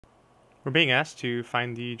We're being asked to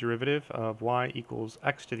find the derivative of y equals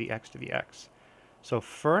x to the x to the x. So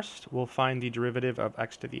first, we'll find the derivative of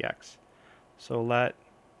x to the x. So let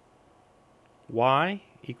y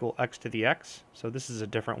equal x to the x. So this is a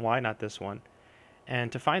different y, not this one.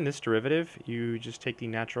 And to find this derivative, you just take the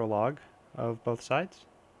natural log of both sides.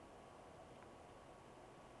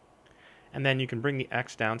 And then you can bring the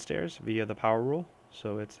x downstairs via the power rule.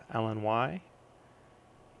 So it's ln y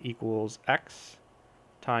equals x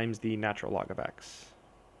times the natural log of x.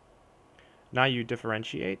 Now you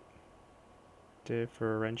differentiate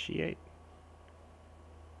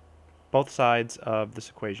both sides of this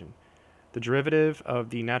equation. The derivative of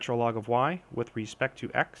the natural log of y with respect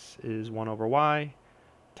to x is 1 over y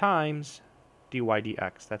times dy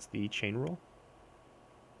dx. That's the chain rule.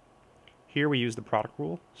 Here we use the product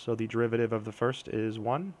rule, so the derivative of the first is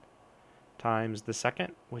 1 times the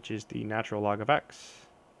second, which is the natural log of x,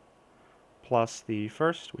 plus the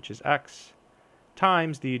first, which is x,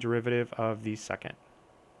 times the derivative of the second.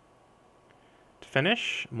 To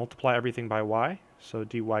finish, multiply everything by y, so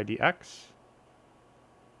dy dx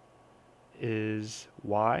is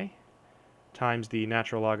y times the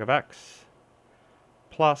natural log of x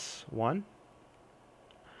plus 1.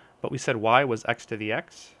 But we said y was x to the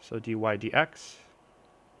x, so dy dx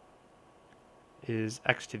is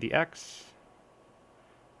x to the x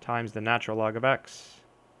times the natural log of x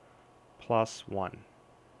plus 1.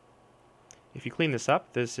 If you clean this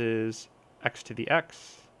up, this is x to the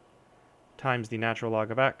x times the natural log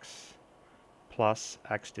of x plus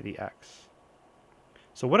x to the x.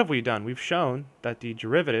 So what have we done? We've shown that the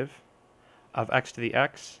derivative of x to the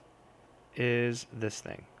x is this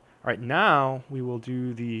thing. All right, now we will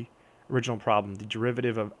do the original problem, the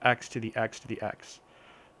derivative of x to the x to the x.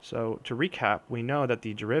 So to recap, we know that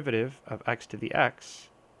the derivative of x to the x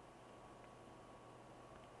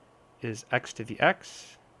is x to the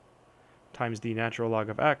x times the natural log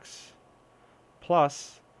of x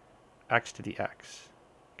plus x to the x.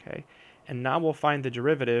 Okay, and now we'll find the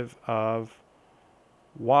derivative of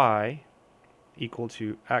y equal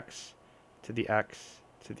to x to the x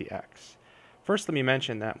to the x. First, let me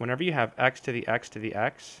mention that whenever you have x to the x to the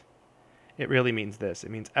x, it really means this.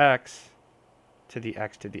 It means x to the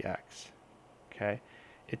x to the x. Okay?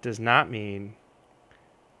 It does not mean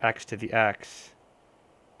x to the x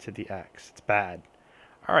to the x. It's bad.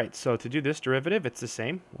 All right, so to do this derivative, it's the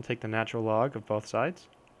same. We'll take the natural log of both sides.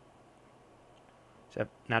 So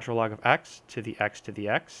natural log of x to the x to the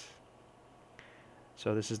x.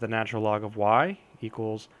 So this is the natural log of y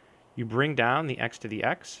equals, you bring down the x to the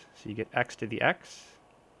x, so you get x to the x,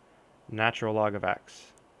 natural log of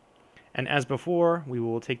x. And as before, we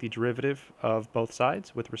will take the derivative of both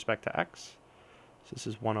sides with respect to x. So this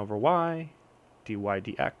is 1 over y, dy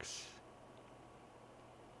dx.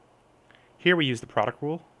 Here we use the product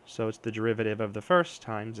rule, so it's the derivative of the first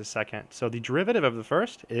times the second. So the derivative of the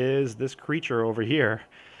first is this creature over here.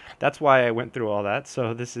 That's why I went through all that.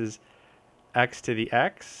 So this is x to the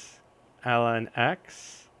x, ln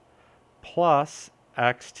x, plus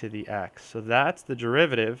x to the x. So that's the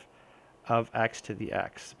derivative of x to the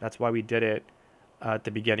x. That's why we did it at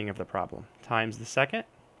the beginning of the problem. Times the second,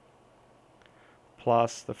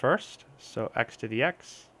 plus the first, so x to the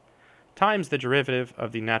x, times the derivative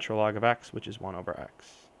of the natural log of x, which is 1 over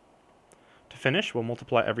x. To finish, we'll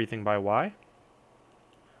multiply everything by y.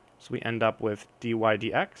 So we end up with dy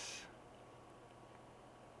dx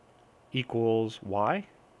equals y,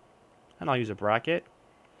 and I'll use a bracket,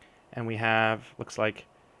 and we have, looks like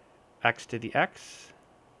x to the x,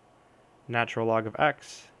 natural log of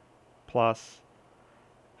x, plus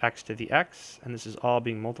x to the x, and this is all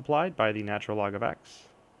being multiplied by the natural log of x,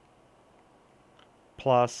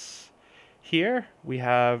 plus here we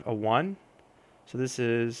have a 1, so this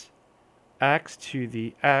is x to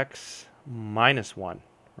the x minus 1,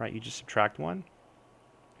 right? You just subtract 1.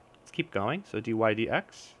 Let's keep going, so dy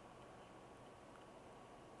dx.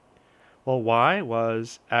 Well, y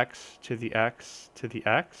was x to the x to the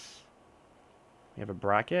x. We have a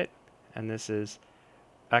bracket, and this is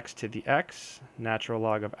x to the x, natural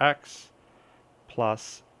log of x,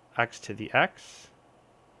 plus x to the x.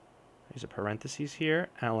 There's a parentheses here,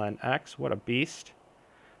 ln x, what a beast,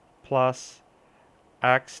 plus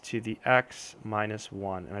x to the x minus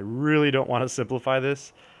 1. And I really don't want to simplify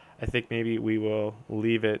this. I think maybe we will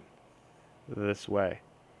leave it this way.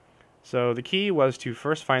 So the key was to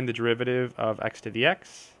first find the derivative of x to the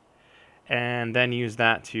x, and then use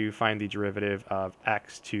that to find the derivative of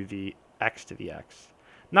x to the x to the x.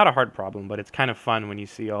 Not a hard problem, but it's kind of fun when you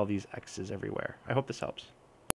see all these x's everywhere. I hope this helps.